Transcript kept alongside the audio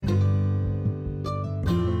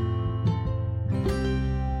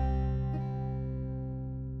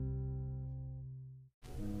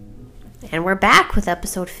And we're back with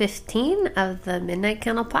episode 15 of the Midnight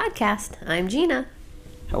Kennel podcast. I'm Gina.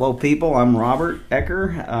 Hello, people. I'm Robert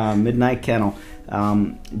Ecker, Midnight Kennel.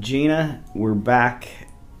 Gina, we're back.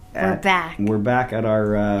 We're back at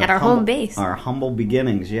our home base. Our humble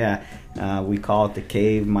beginnings. Yeah, we call it the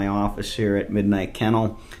cave. My office here at Midnight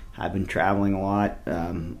Kennel. I've been traveling a lot.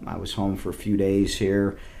 I was home for a few days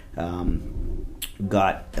here.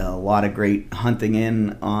 Got a lot of great hunting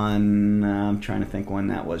in on, I'm trying to think when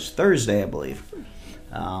that was, Thursday, I believe.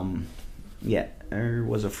 Or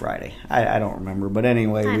was it Friday? I don't remember. But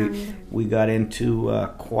anyway, we got into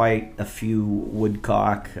quite a few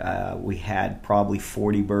woodcock. We had probably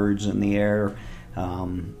 40 birds in the air.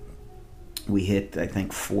 We hit, I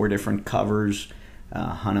think, 4 different covers,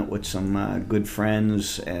 hunted with some good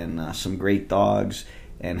friends and some great dogs,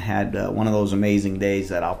 and had one of those amazing days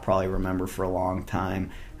that I'll probably remember for a long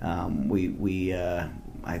time. I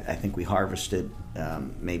think we harvested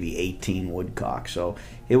maybe 18 woodcock, so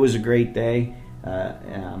it was a great day.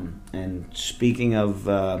 And speaking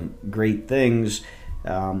of great things,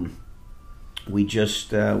 we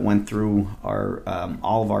just went through our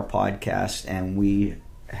all of our podcasts, and we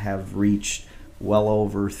have reached well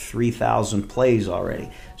over 3,000 plays already.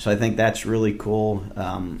 So I think that's really cool.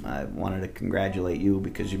 I wanted to congratulate you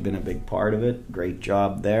because you've been a big part of it. Great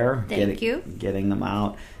job there. Thank you. Getting them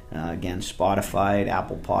out. Again, Spotify,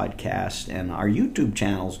 Apple Podcasts, and our YouTube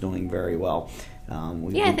channel's doing very well.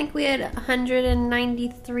 I think we had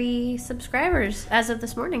 193 subscribers as of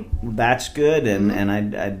this morning. That's good, and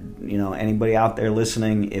I'd anybody out there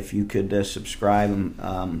listening, if you could subscribe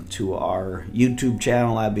to our YouTube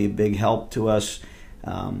channel, that'd be a big help to us.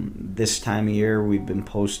 This time of year, we've been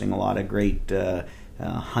posting a lot of great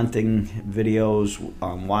hunting videos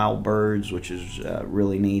on wild birds, which is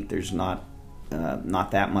really neat. There's not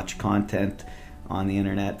that much content on the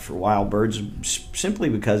internet for wild birds, simply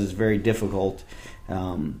because it's very difficult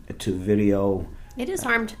to video. It is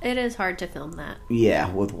hard to film that. Yeah,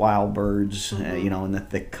 with wild birds, in the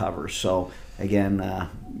thick cover. So again,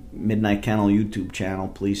 Midnight Kennel YouTube channel,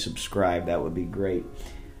 please subscribe. That would be great.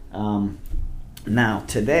 Now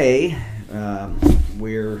today,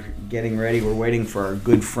 we're getting ready. We're waiting for our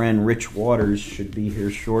good friend Rich Waters. Should be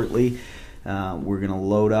here shortly. We're going to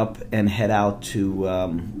load up and head out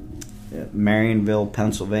to Marionville,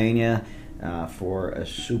 Pennsylvania, for a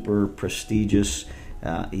super prestigious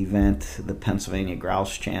event, the Pennsylvania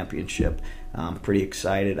Grouse Championship. I'm pretty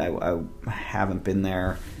excited. I haven't been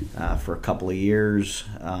there for a couple of years.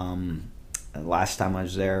 Last time I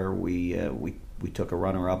was there, we took a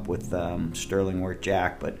runner-up with Sterling Worth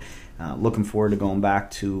Jack, but looking forward to going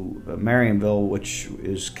back to Marionville, which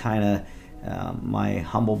is kind of my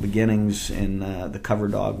humble beginnings in the cover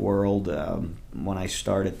dog world. When I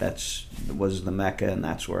started, that was the Mecca, and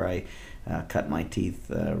that's where I cut my teeth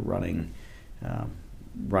running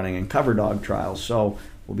in cover dog trials. So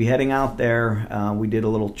we'll be heading out there. We did a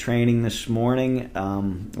little training this morning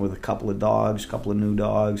with a couple of new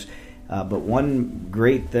dogs. But one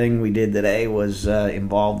great thing we did today was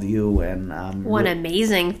involve you, and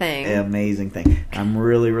amazing thing. Amazing thing. I'm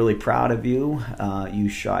really, really proud of you. You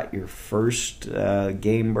shot your first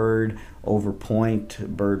game bird over point,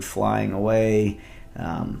 bird flying away.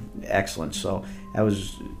 Excellent. So that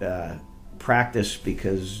was practice,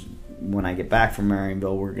 because when I get back from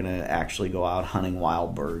Marionville, we're going to actually go out hunting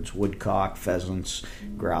wild birds, woodcock, pheasants,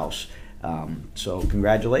 grouse. So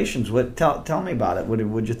congratulations. Tell me about it.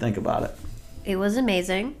 What'd you think about it? It was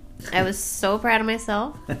amazing. I was so proud of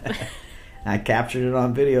myself. I captured it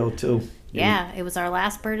on video too. Yeah, it was our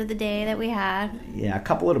last bird of the day that we had. Yeah, a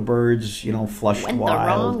couple of the birds, flushed went wild. the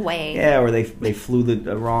wrong way. Yeah, or they flew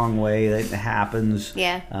the wrong way. It happens.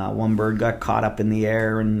 Yeah. One bird got caught up in the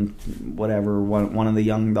air, and whatever. One of the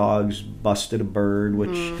young dogs busted a bird,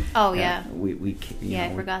 which yeah.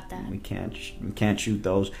 I forgot that. We can't shoot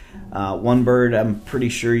those. One bird, I'm pretty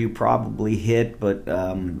sure you probably hit, but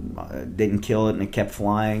didn't kill it, and it kept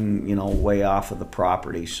flying, way off of the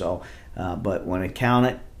property. So, but when it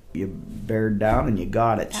counted, you bared down and you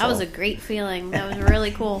got it. That was a great feeling. That was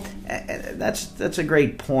really cool. That's a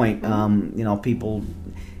great point. People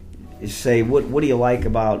say, what do you like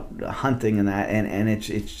about hunting and that, and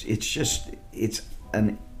it's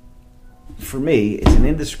for me, it's an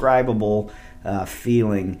indescribable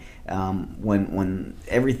feeling when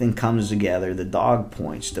everything comes together. The dog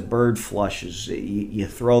points, the bird flushes, you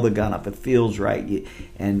throw the gun up, it feels right,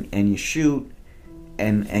 and you shoot,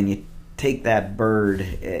 and you take that bird.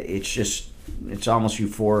 It's almost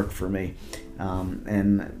euphoric for me.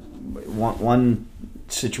 And one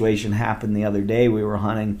situation happened the other day. We were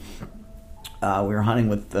hunting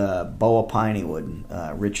with Boa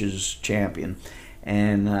Pineywood, Rich's champion,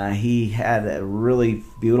 and he had a really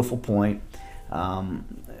beautiful point.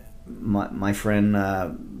 My friend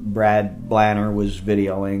Brad Blanner was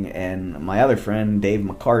videoing, and my other friend Dave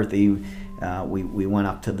McCarthy, we went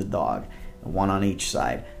up to the dog, one on each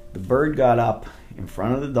side. The bird got up in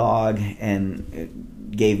front of the dog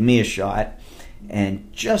and gave me a shot,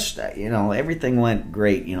 and just, everything went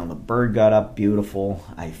great. The bird got up beautiful.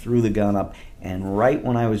 I threw the gun up, and right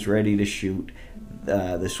when I was ready to shoot,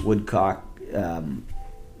 this woodcock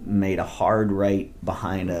made a hard right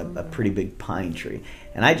behind a pretty big pine tree.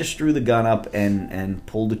 And I just threw the gun up and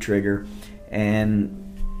pulled the trigger,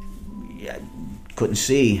 and couldn't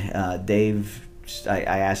see. Dave, I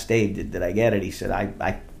asked Dave, did I get it? He said,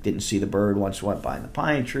 I didn't see the bird once it went behind the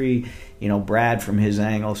pine tree. Brad from his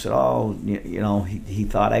angle said, he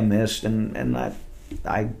thought I missed, and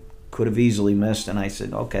I could have easily missed. And I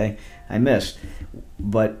said, okay, I missed.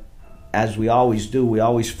 But as we always do, we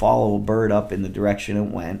always follow a bird up in the direction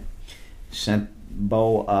it went. Sent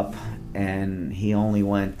Bo up, and he only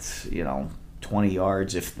went, 20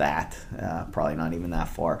 yards, if that, probably not even that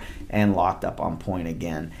far, and locked up on point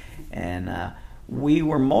again. And we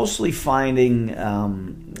were mostly finding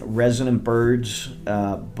resident birds,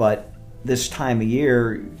 but this time of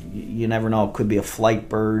year, you never know. It could be a flight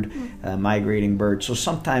bird, a migrating bird. So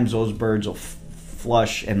sometimes those birds will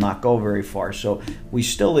flush and not go very far. So we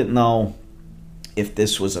still didn't know if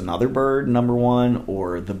this was another bird, number one,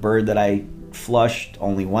 or the bird that I flushed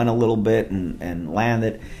only went a little bit and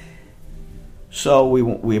landed. So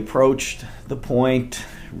we approached the point,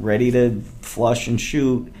 ready to flush and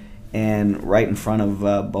shoot, and right in front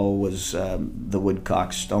of Bo was the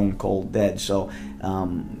woodcock, stone cold dead. So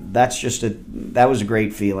that was a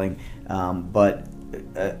great feeling, but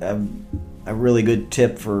a really good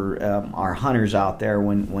tip for our hunters out there: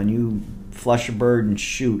 when you flush a bird and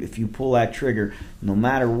shoot, if you pull that trigger, no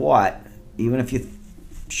matter what, even if you're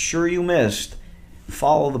sure you missed,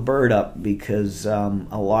 follow the bird up, because a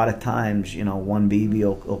lot of times, one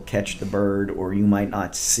BB will catch the bird, or you might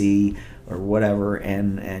not see, or whatever,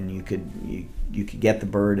 and you could get the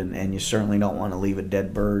bird, and you certainly don't want to leave a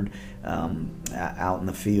dead bird out in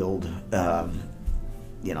the field,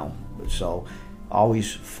 so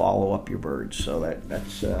always follow up your birds. So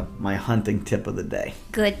that's my hunting tip of the day.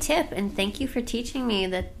 Good tip, and thank you for teaching me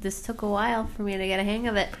that. This took a while for me to get a hang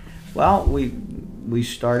of it. Well, we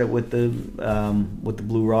started with the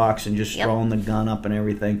blue rocks and just throwing the gun up and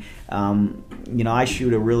everything. I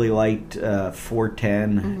shoot a really light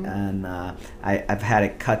 410, and I've had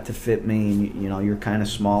it cut to fit me. And, you're kind of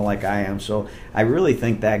small like I am, so I really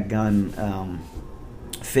think that gun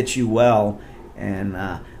fits you well. And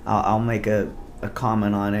I'll make a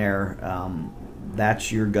comment on air. That's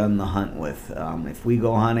your gun to hunt with. If we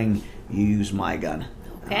go hunting, you use my gun.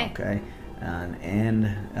 Okay. I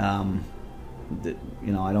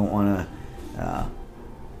don't want to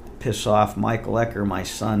piss off Michael Ecker, my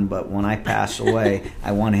son, but when I pass away,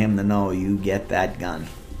 I want him to know you get that gun.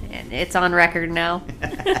 And it's on record now.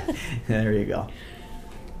 There you go.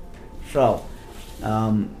 So,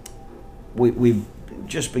 we've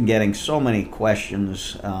just been getting so many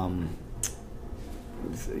questions,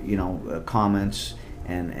 comments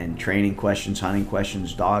and training questions, hunting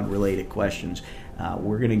questions, dog-related questions.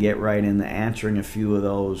 We're going to get right into answering a few of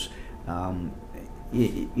those.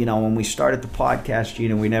 When we started the podcast,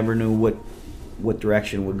 Gina, we never knew what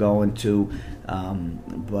direction we're going to,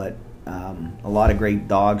 but a lot of great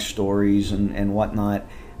dog stories and whatnot.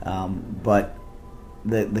 But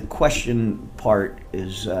the question part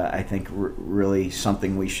is, I think, really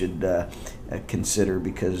something we should consider,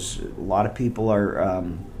 because a lot of people are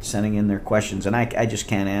sending in their questions, and I just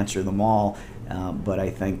can't answer them all. But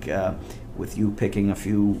I think with you picking a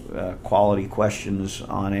few quality questions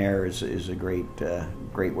on air is a great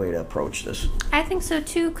way to approach this. I think so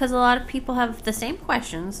too, because a lot of people have the same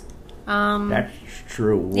questions. That's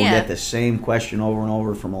true. We'll get the same question over and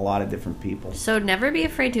over from a lot of different people. So never be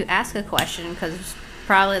afraid to ask a question, because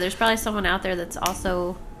there's probably someone out there that's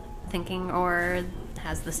also thinking or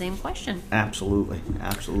has the same question. Absolutely.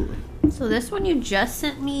 So this one you just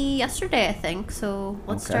sent me yesterday, I think. So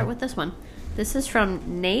let's start with this one. This is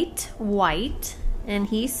from Nate White, and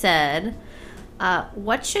he said,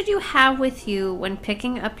 what should you have with you when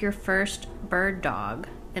picking up your first bird dog,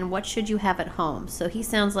 and what should you have at home? So he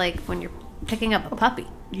sounds like when you're picking up a puppy.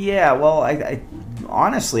 Yeah, well, I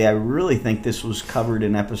honestly, I really think this was covered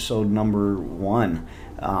in episode number 1,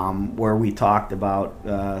 where we talked about,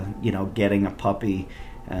 getting a puppy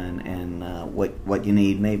and what you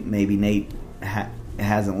need. Maybe Nate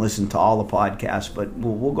hasn't listened to all the podcasts, but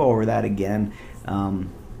we'll go over that again,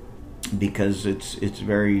 because it's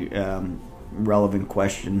very relevant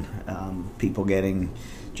question. People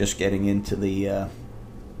just getting into the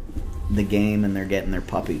game, and they're getting their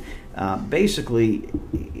puppy. Basically,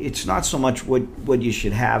 it's not so much what you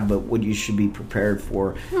should have, but what you should be prepared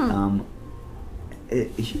for.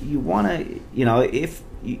 You want to, if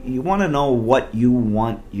you want to know what you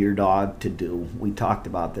want your dog to do. We talked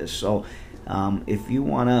about this. So if you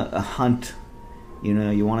want to hunt,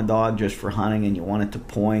 you want a dog just for hunting, and you want it to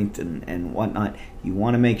point and whatnot, you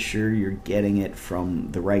want to make sure you're getting it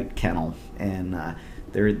from the right kennel. And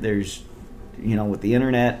there's, with the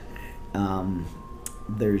internet,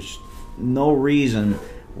 there's no reason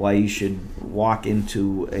why you should walk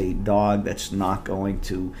into a dog that's not going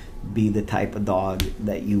to be the type of dog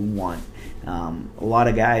that you want. A lot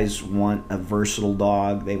of guys want a versatile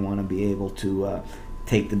dog. They want to be able to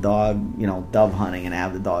take the dog, dove hunting, and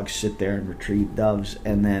have the dog sit there and retrieve doves,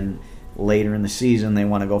 and then later in the season they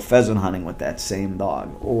want to go pheasant hunting with that same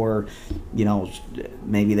dog. Or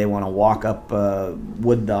maybe they want to walk up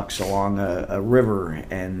wood ducks along a river,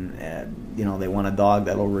 and they want a dog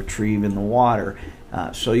that'll retrieve in the water.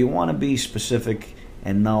 So you want to be specific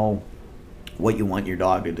and know what you want your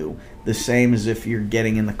dog to do. The same as if you're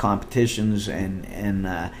getting in the competitions and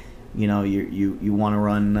you want to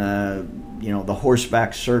run the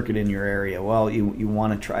horseback circuit in your area. Well, you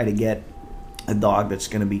want to try to get a dog that's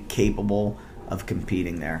going to be capable of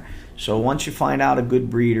competing there. So once you find out a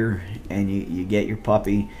good breeder and you get your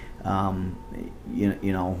puppy, one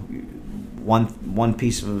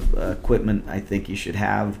piece of equipment I think you should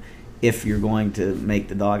have, if you're going to make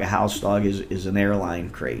the dog a house dog, is an airline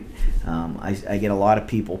crate. I get a lot of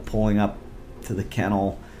people pulling up to the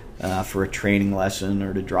kennel for a training lesson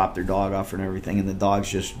or to drop their dog off and everything, and the dog's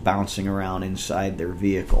just bouncing around inside their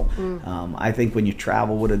vehicle. I think when you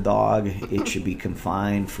travel with a dog, it should be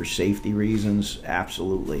confined for safety reasons,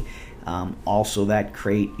 absolutely. Also, that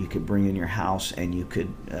crate you could bring in your house, and you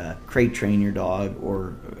could crate train your dog,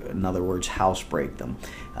 or in other words, house break them,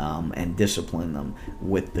 and discipline them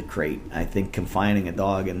with the crate. I think confining a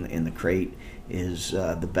dog in the crate is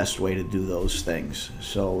the best way to do those things.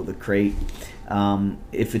 So the crate,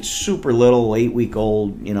 if it's super little,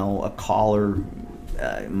 8-week-old, a collar,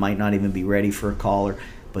 might not even be ready for a collar,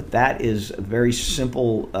 but that is a very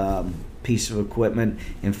simple piece of equipment.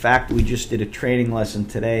 In fact, we just did a training lesson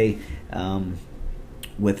today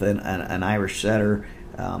with an Irish setter,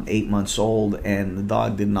 8 months old, and the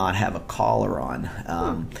dog did not have a collar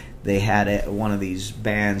on. They had one of these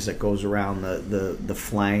bands that goes around the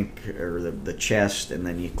flank or the chest, and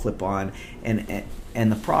then you clip on. And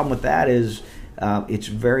the problem with that is it's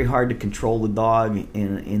very hard to control the dog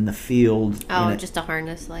in the field. Oh, just a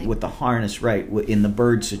harness, like with the harness, right? In the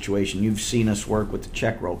bird situation, you've seen us work with the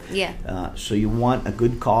check rope. Yeah. So you want a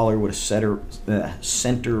good collar with a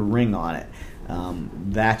center ring on it.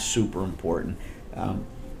 That's super important.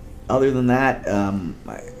 Other than that,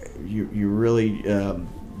 you really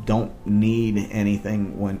don't need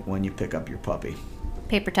anything when you pick up your puppy.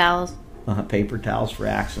 Paper towels. Paper towels for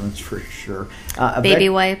accidents, for sure. Baby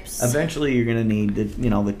wipes. Eventually, you're going to need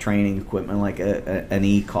the training equipment, like an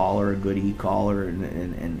e-collar, a good e-collar,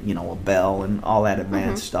 and a bell and all that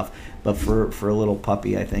advanced stuff. But for a little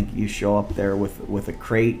puppy, I think you show up there with a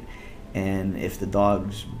crate, and if the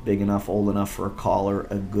dog's big enough, old enough for a collar,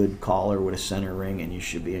 a good collar with a center ring, and you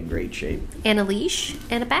should be in great shape. And a leash,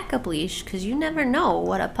 and a backup leash, because you never know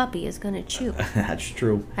what a puppy is going to chew. That's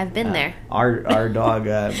true. I've been there. Our dog,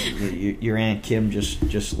 your Aunt Kim,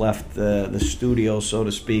 just left the studio, so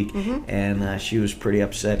to speak, and she was pretty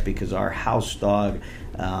upset because our house dog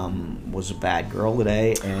was a bad girl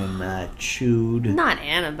today and chewed. Not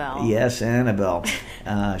Annabelle. Yes, Annabelle.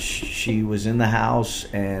 She was in the house,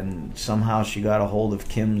 and somehow she got a hold of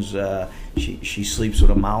Kim's. She sleeps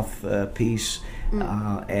with a mouthpiece,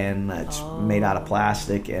 and it's made out of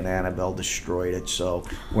plastic, and Annabelle destroyed it. So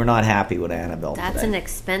we're not happy with Annabelle. That's today. an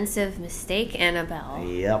expensive mistake, Annabelle.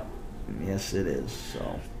 Yep. Yes, it is.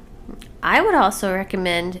 So I would also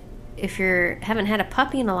recommend, if you haven't had a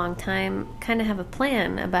puppy in a long time, kind of have a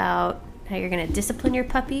plan about how you're going to discipline your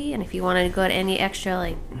puppy, and if you want to go to any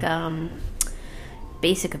extra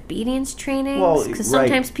basic obedience trainings, because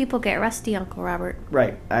sometimes people get rusty, Uncle Robert.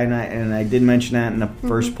 Right, and I did mention that in the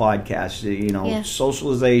first podcast.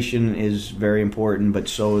 Socialization is very important, but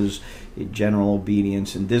so is general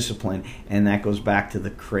obedience and discipline, and that goes back to the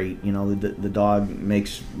crate. The dog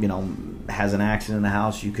has an accident in the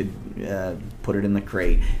house, you could put it in the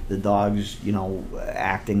crate. The dog's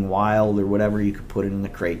acting wild or whatever, you could put it in the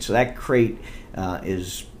crate. So that crate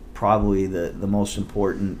is probably the most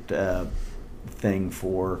important thing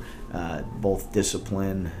for both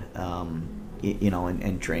discipline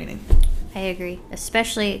and training. I agree.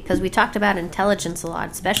 Especially because we talked about intelligence a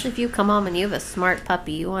lot. Especially if you come home and you have a smart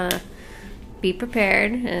puppy. You want to be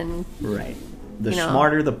prepared and... Right. The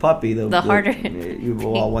smarter the puppy, the harder.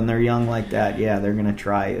 Well, when they're young like that, yeah, they're going to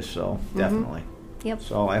try you, so definitely. Yep.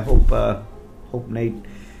 So I hope Nate...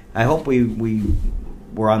 I hope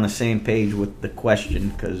we're on the same page with the question,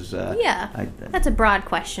 because that's a broad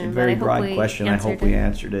question. A very broad question. I hope we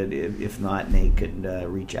answered it. If not, Nate could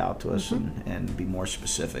reach out to us and be more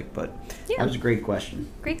specific. But that was a great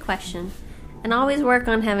question. Great question. And always work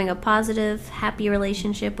on having a positive, happy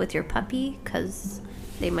relationship with your puppy, because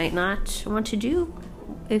they might not want to do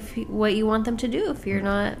what you want them to do if you're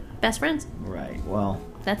not best friends. Right. Well,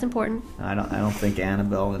 that's important. I don't think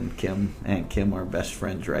Annabelle and Kim are best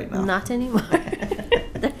friends right now. Not anymore.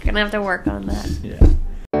 They're gonna have to work on that. Yeah.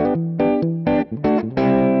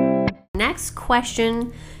 Next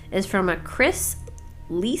question is from a Chris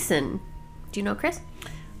Leeson. Do you know Chris?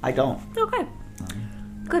 I don't. Okay.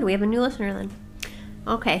 Good. We have a new listener then.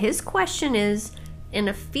 Okay. His question is: in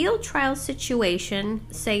a field trial situation,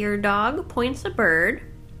 say your dog points a bird.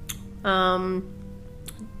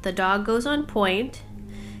 The dog goes on point,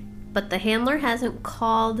 but the handler hasn't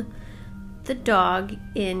called the dog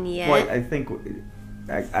in yet. Well, I think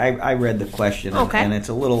I read the question, and it's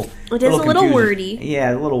a little... It is a little wordy.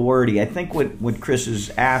 Yeah, a little wordy. I think what Chris is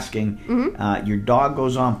asking, your dog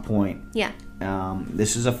goes on point. Yeah.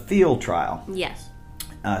 This is a field trial. Yes.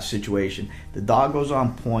 Situation. The dog goes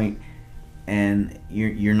on point, and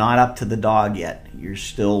you're not up to the dog yet. You're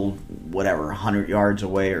still, 100 yards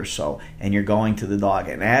away or so, and you're going to the dog.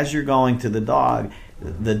 And as you're going to the dog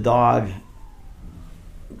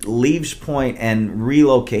leaves point and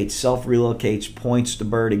self-relocates, points the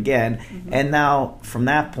bird again, and now from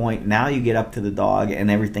that point, now you get up to the dog and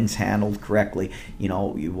everything's handled correctly.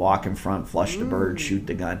 You walk in front, flush the bird, shoot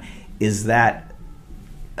the gun. Is that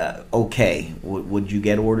okay? Would you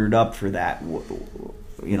get ordered up for that?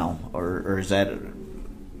 Or is that...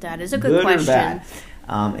 That is a good question. Or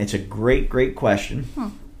bad? It's a great question.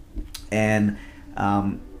 And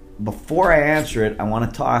before I answer it, I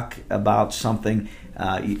want to talk about something.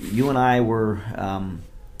 You and I were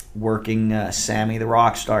working Sammy the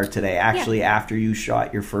Rockstar today, actually after you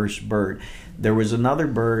shot your first bird. There was another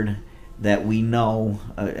bird that we know,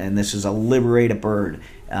 and this is a liberated bird,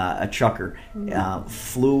 a chucker,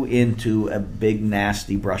 flew into a big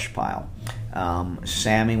nasty brush pile.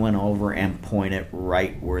 Sammy went over and pointed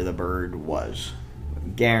right where the bird was.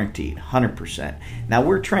 Guaranteed, 100%. Now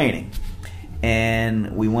we're training,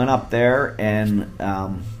 and we went up there, and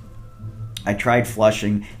I tried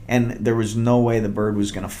flushing, and there was no way the bird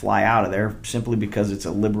was going to fly out of there, simply because it's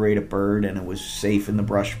a liberated bird and it was safe in the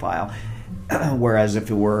brush pile. Whereas if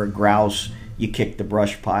it were a grouse, you kick the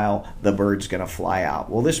brush pile, the bird's going to fly out.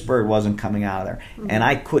 Well, this bird wasn't coming out of there, and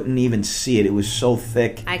I couldn't even see it. It was so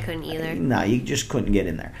thick. I couldn't either. No, you just couldn't get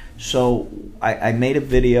in there. So I made a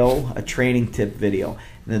video, a training tip video.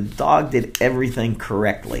 And the dog did everything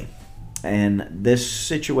correctly. And this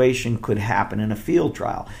situation could happen in a field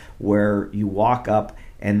trial where you walk up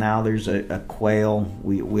and now there's a quail.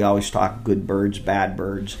 We always talk good birds, bad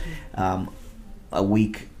birds. A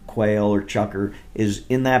weak quail or chucker is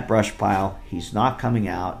in that brush pile. He's not coming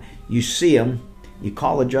out. You see him. You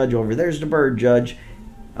call the judge over. There's the bird, judge.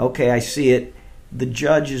 Okay, I see it. The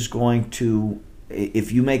judge is going to,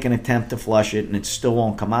 if you make an attempt to flush it and it still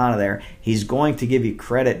won't come out of there, he's going to give you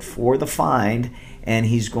credit for the find, and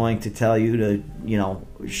he's going to tell you to,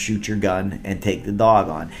 shoot your gun and take the dog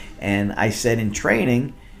on. And I said in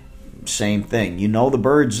training, same thing. The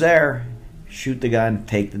bird's there. Shoot the gun,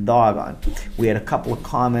 take the dog on. We had a couple of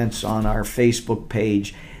comments on our Facebook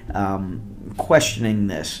page questioning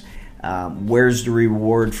this. Where's the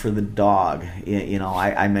reward for the dog?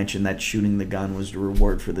 I mentioned that shooting the gun was the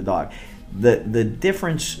reward for the dog. The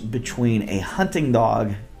difference between a hunting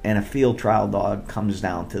dog and a field trial dog comes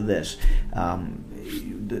down to this.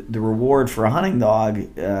 The reward for a hunting dog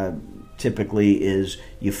typically is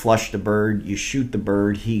you flush the bird, you shoot the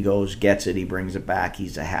bird, he goes, gets it, he brings it back,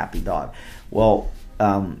 he's a happy dog. Well,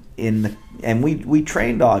 we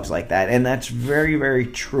train dogs like that, and that's very, very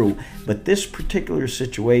true. But this particular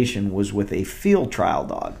situation was with a field trial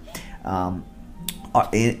dog.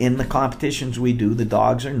 In the competitions we do, the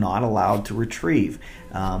dogs are not allowed to retrieve.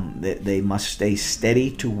 They must stay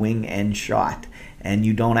steady to wing and shot. And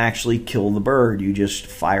you don't actually kill the bird, you just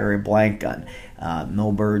fire a blank gun.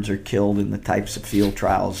 No birds are killed in the types of field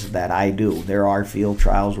trials that I do. There are field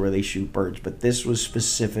trials where they shoot birds, but this was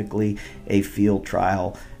specifically a field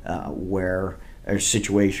trial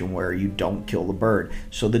situation where you don't kill the bird.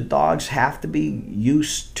 So the dogs have to be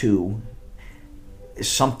used to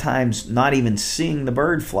sometimes not even seeing the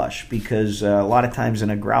bird flush, because a lot of times in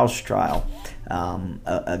a grouse trial,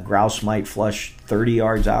 a grouse might flush 30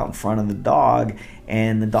 yards out in front of the dog,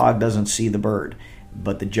 and the dog doesn't see the bird,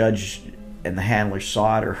 but the judge and the handler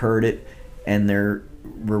saw it or heard it, and they're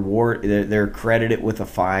credited with a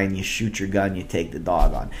fine. You shoot your gun, you take the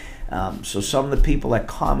dog on. So some of the people that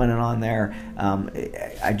commented on there,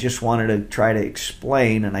 I just wanted to try to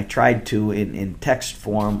explain, and I tried to in text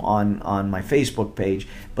form on my Facebook page,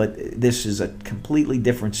 but this is a completely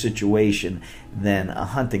different situation than a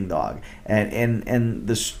hunting dog. And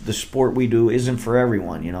the sport we do isn't for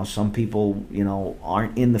everyone. Some people,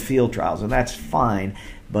 aren't in the field trials, and that's fine,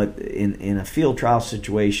 but in a field trial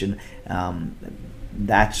situation,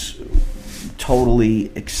 that's totally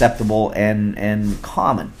acceptable and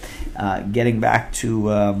common. Getting back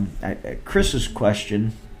to Chris's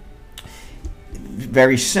question,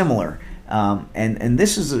 very similar, and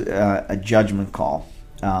this is a judgment call.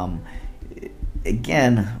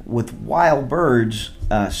 Again, with wild birds,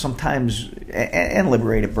 sometimes, and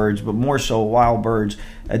liberated birds, but more so wild birds,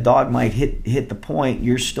 a dog might hit the point,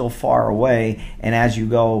 you're still far away, and as you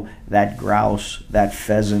go, that grouse, that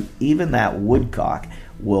pheasant, even that woodcock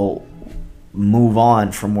will move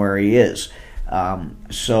on from where he is.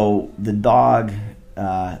 So the dog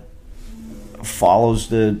follows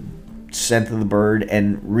the scent of the bird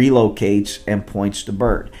and relocates and points to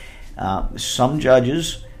bird. Some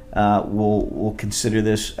judges will consider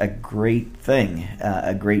this a great thing,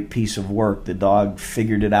 a great piece of work. The dog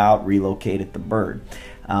figured it out, relocated the bird.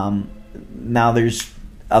 Now there's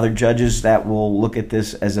other judges that will look at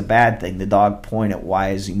this as a bad thing. The dog pointed,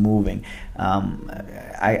 why is he moving?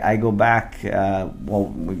 I go back,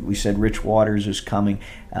 we said Rich Waters is coming.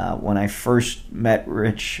 When I first met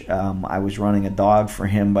Rich, I was running a dog for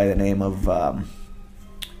him by the name of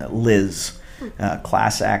Liz,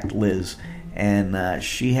 Class Act Liz. And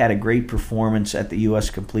she had a great performance at the U.S.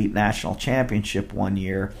 Complete National Championship one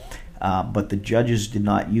year, but the judges did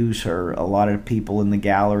not use her. A lot of the people in the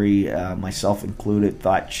gallery, myself included,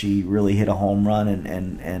 thought she really hit a home run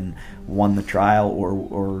and won the trial,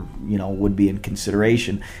 or would be in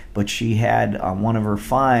consideration. But she had on one of her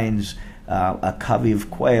finds a covey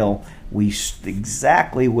of quail.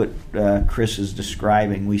 Exactly what Chris is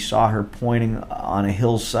describing. We saw her pointing on a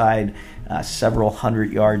hillside several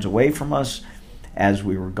hundred yards away from us. As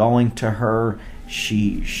we were going to her,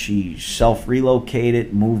 she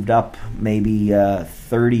self-relocated, moved up maybe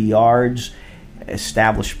 30 yards,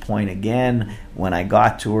 established point again. When I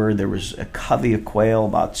got to her, there was a covey of quail,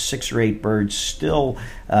 about 6 or 8 birds, still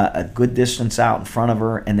a good distance out in front of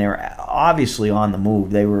her, and they were obviously on the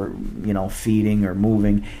move. They were, feeding or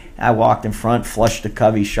moving. I walked in front, flushed the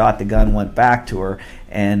covey, shot the gun, went back to her,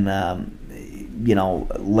 and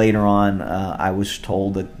later on, I was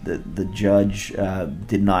told that the judge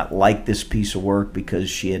did not like this piece of work because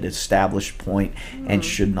she had established point and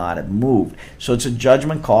should not have moved. So it's a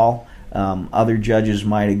judgment call. Other judges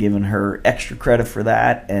might have given her extra credit for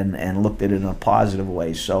that and looked at it in a positive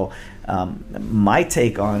way. So my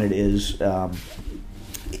take on it is,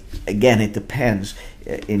 again, it depends.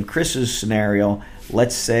 In Chris's scenario,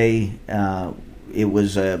 let's say it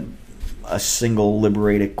was a single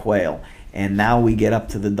liberated quail. And now we get up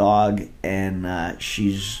to the dog, and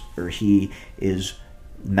he is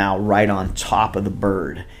now right on top of the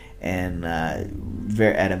bird, and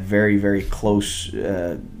at a very, very close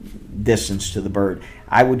distance to the bird.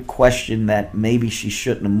 I would question that maybe she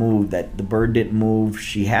shouldn't have moved, that the bird didn't move.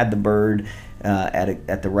 She had the bird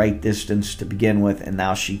at the right distance to begin with, and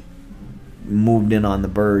now she moved in on the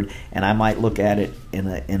bird, and I might look at it in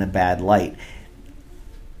a bad light.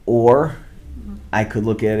 Or I could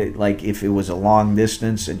look at it like if it was a long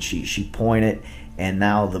distance and she pointed, and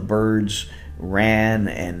now the birds ran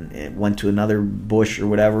and it went to another bush or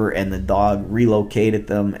whatever, and the dog relocated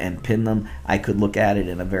them and pinned them. I could look at it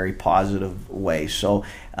in a very positive way. So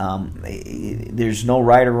there's no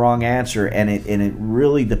right or wrong answer, and it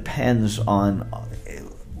really depends on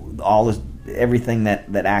everything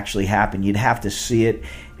that actually happened. You'd have to see it,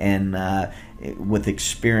 and with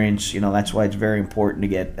experience, that's why it's very important to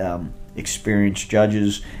get experienced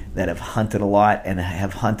judges that have hunted a lot and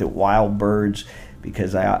have hunted wild birds,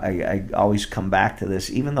 because I always come back to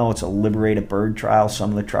this. Even though it's a liberated bird trial, some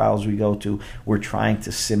of the trials we go to, we're trying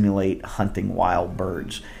to simulate hunting wild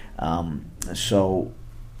birds. So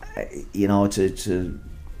it's a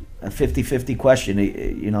 50-50 question.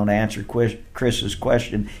 To answer Chris's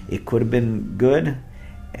question, it could have been good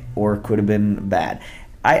or it could have been bad.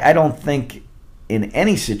 I don't think in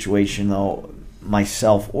any situation, though,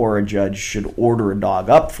 myself or a judge should order a dog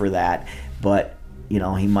up for that, but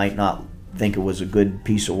he might not think it was a good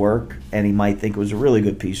piece of work, and he might think it was a really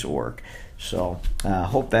good piece of work. So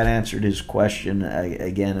hope that answered his question.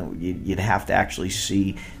 Again, you'd have to actually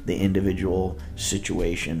see the individual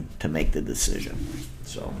situation to make the decision.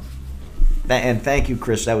 So, and thank you,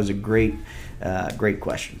 Chris. That was a great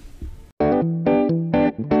question.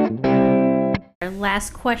 Our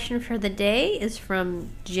last question for the day is from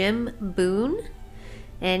Jim Boone.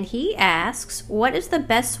 And he asks, what is the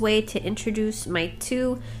best way to introduce my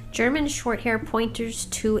 2 German Shorthair pointers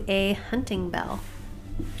to a hunting bell?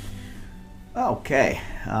 Okay.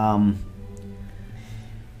 I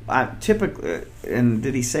typically, and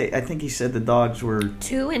did he say, I think he said the dogs were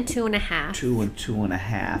 2 and 2.5. 2 and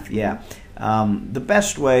 2.5, yeah. The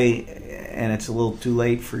best way, and it's a little too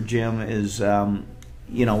late for Jim, is,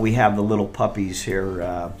 we have the little puppies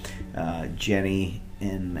here, Jenny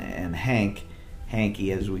and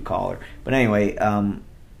Hanky, as we call her. But anyway,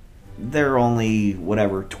 they're only,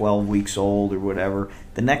 12 weeks old or whatever.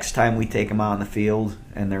 The next time we take them out in the field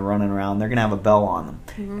and they're running around, they're going to have a bell on them.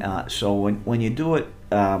 Mm-hmm. So when you do it,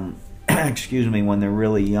 when they're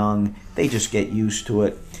really young, they just get used to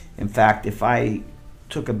it. In fact, if I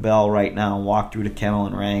took a bell right now and walked through the kennel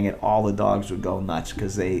and rang it, all the dogs would go nuts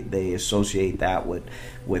because they associate that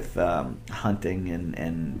with hunting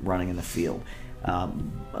and running in the field.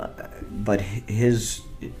 But his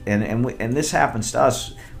and this happens to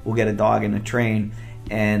us. We'll get a dog in a train,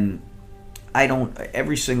 and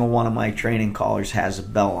every single one of my training collars has a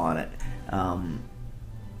bell on it,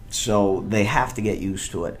 so they have to get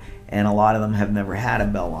used to it. And a lot of them have never had a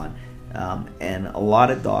bell on, and a lot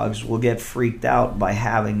of dogs will get freaked out by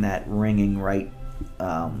having that ringing right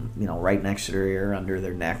next to their ear, under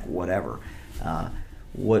their neck, whatever.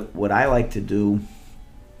 What I like to do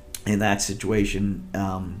in that situation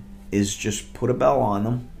is just put a bell on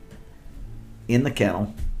them in the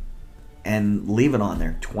kennel and leave it on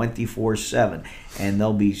there 24/7, and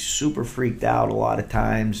they'll be super freaked out a lot of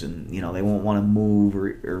times, and they won't want to move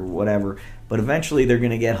or whatever, but eventually they're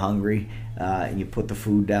going to get hungry, and you put the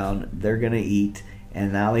food down, they're going to eat,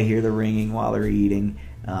 and now they hear the ringing while they're eating,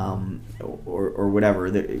 or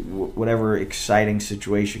whatever exciting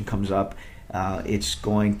situation comes up. It's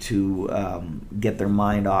going to get their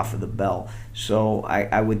mind off of the bell. So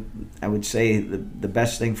I would say the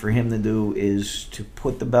best thing for him to do is to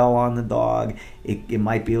put the bell on the dog. It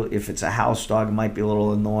might be, if it's a house dog, it might be a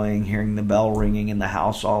little annoying hearing the bell ringing in the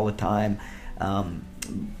house all the time.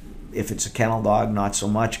 If it's a kennel dog, not so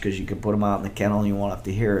much, because you can put him out in the kennel and you won't have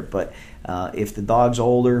to hear it. But if the dog's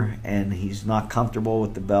older and he's not comfortable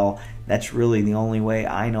with the bell, that's really the only way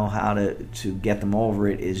I know how to get them over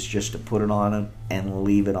it, is just to put it on them and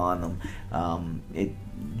leave it on them. It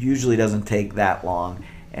usually doesn't take that long.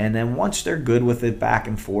 And then once they're good with it back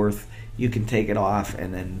and forth, you can take it off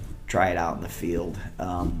and then try it out in the field.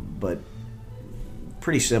 But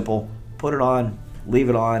pretty simple. Put it on, leave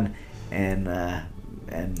it on, and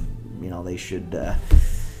they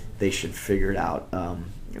should figure it out.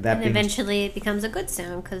 And eventually it becomes a good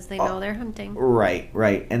sound because they know they're hunting. Right.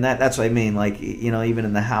 And that's what I mean. Like, even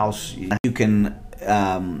in the house, you can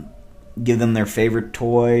give them their favorite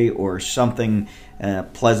toy or something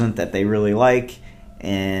pleasant that they really like,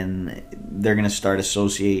 and they're going to start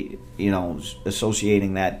associating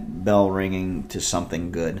that bell ringing to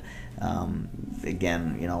something good.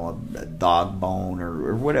 Again, a dog bone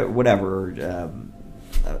or whatever,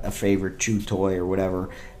 a favorite chew toy or whatever,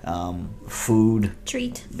 food,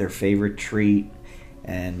 treat, their favorite treat,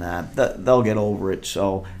 and they'll get over it.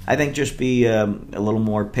 So I think just be a little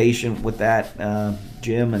more patient with that,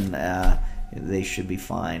 Jim, and they should be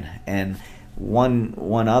fine. And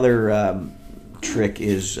one other trick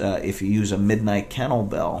is if you use a Midnight Kennel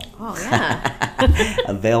bell. Oh yeah.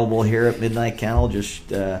 Available here at Midnight Kennel.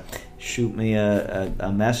 Just shoot me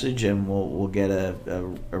a message, and we'll get a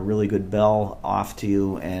really good bell off to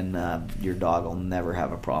you, and your dog will never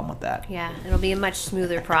have a problem with that. Yeah, it'll be a much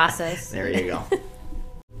smoother process. There you go.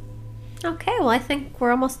 Okay, well, I think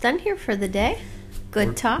we're almost done here for the day.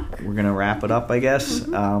 Good talk. We're going to wrap it up, I guess.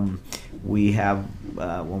 Mm-hmm. We have,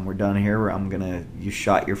 when we're done here, you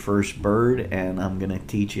shot your first bird, and I'm going to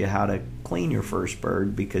teach you how to clean your first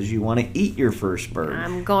bird, because you want to eat your first bird.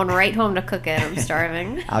 I'm going right home to cook it. I'm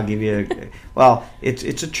starving. I'll give you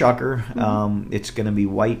it's a chucker. Mm-hmm. It's going to be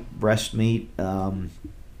white breast meat,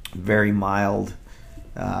 very mild,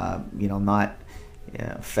 not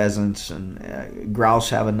pheasants and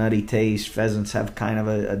grouse have a nutty taste. Pheasants have kind of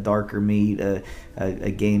a darker meat, a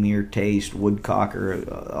gamier taste. Woodcocker,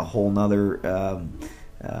 a whole nother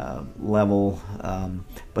level.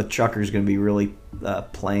 But chucker's going to be really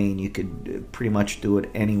plain. You could pretty much do it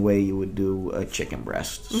any way you would do a chicken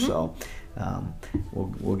breast. Mm-hmm. So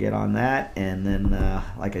we'll get on that. And then,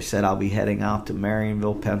 like I said, I'll be heading out to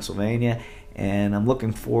Marionville, Pennsylvania, and I'm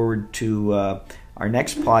looking forward to our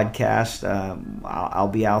next podcast. I'll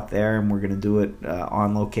be out there, and we're going to do it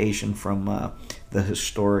on location from the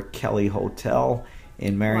historic Kelly Hotel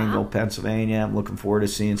in Marionville, Pennsylvania. I'm looking forward to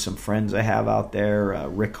seeing some friends I have out there.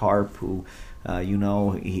 Rick Harp, who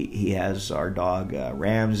he has our dog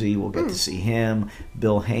Ramsey. We'll get to see him.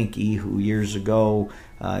 Bill Hankey, who years ago,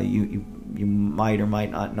 you might or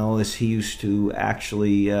might not know this, he used to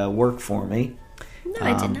actually work for me. No,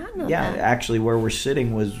 I did not know that. Yeah, actually, where we're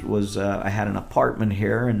sitting was I had an apartment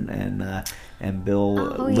here, and Bill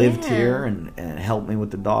lived here and helped me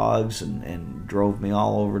with the dogs and drove me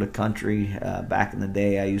all over the country. Back in the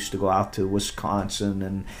day, I used to go out to Wisconsin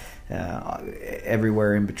and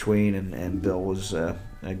everywhere in between, and Bill was a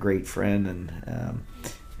great friend and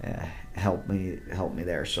helped me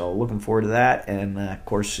there. So looking forward to that, and of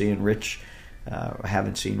course seeing Rich. I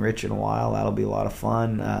haven't seen Rich in a while. That'll be a lot of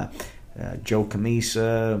fun. Joe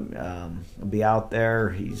Camisa will be out there.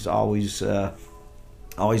 He's always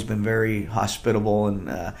been very hospitable,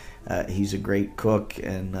 and he's a great cook,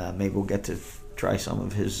 and maybe we'll get to try some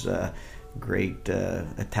of his great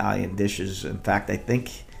Italian dishes. In fact, I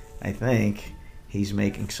think he's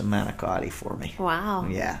making some manicotti for me. Wow.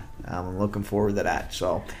 Yeah, I'm looking forward to that.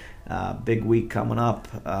 So big week coming up,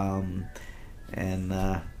 and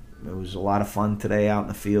it was a lot of fun today out in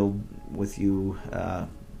the field with you,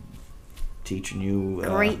 teaching you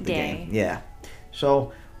great the day. game. Yeah.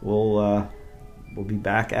 So we'll be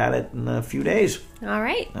back at it in a few days. All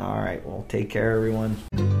right. Well, take care, everyone.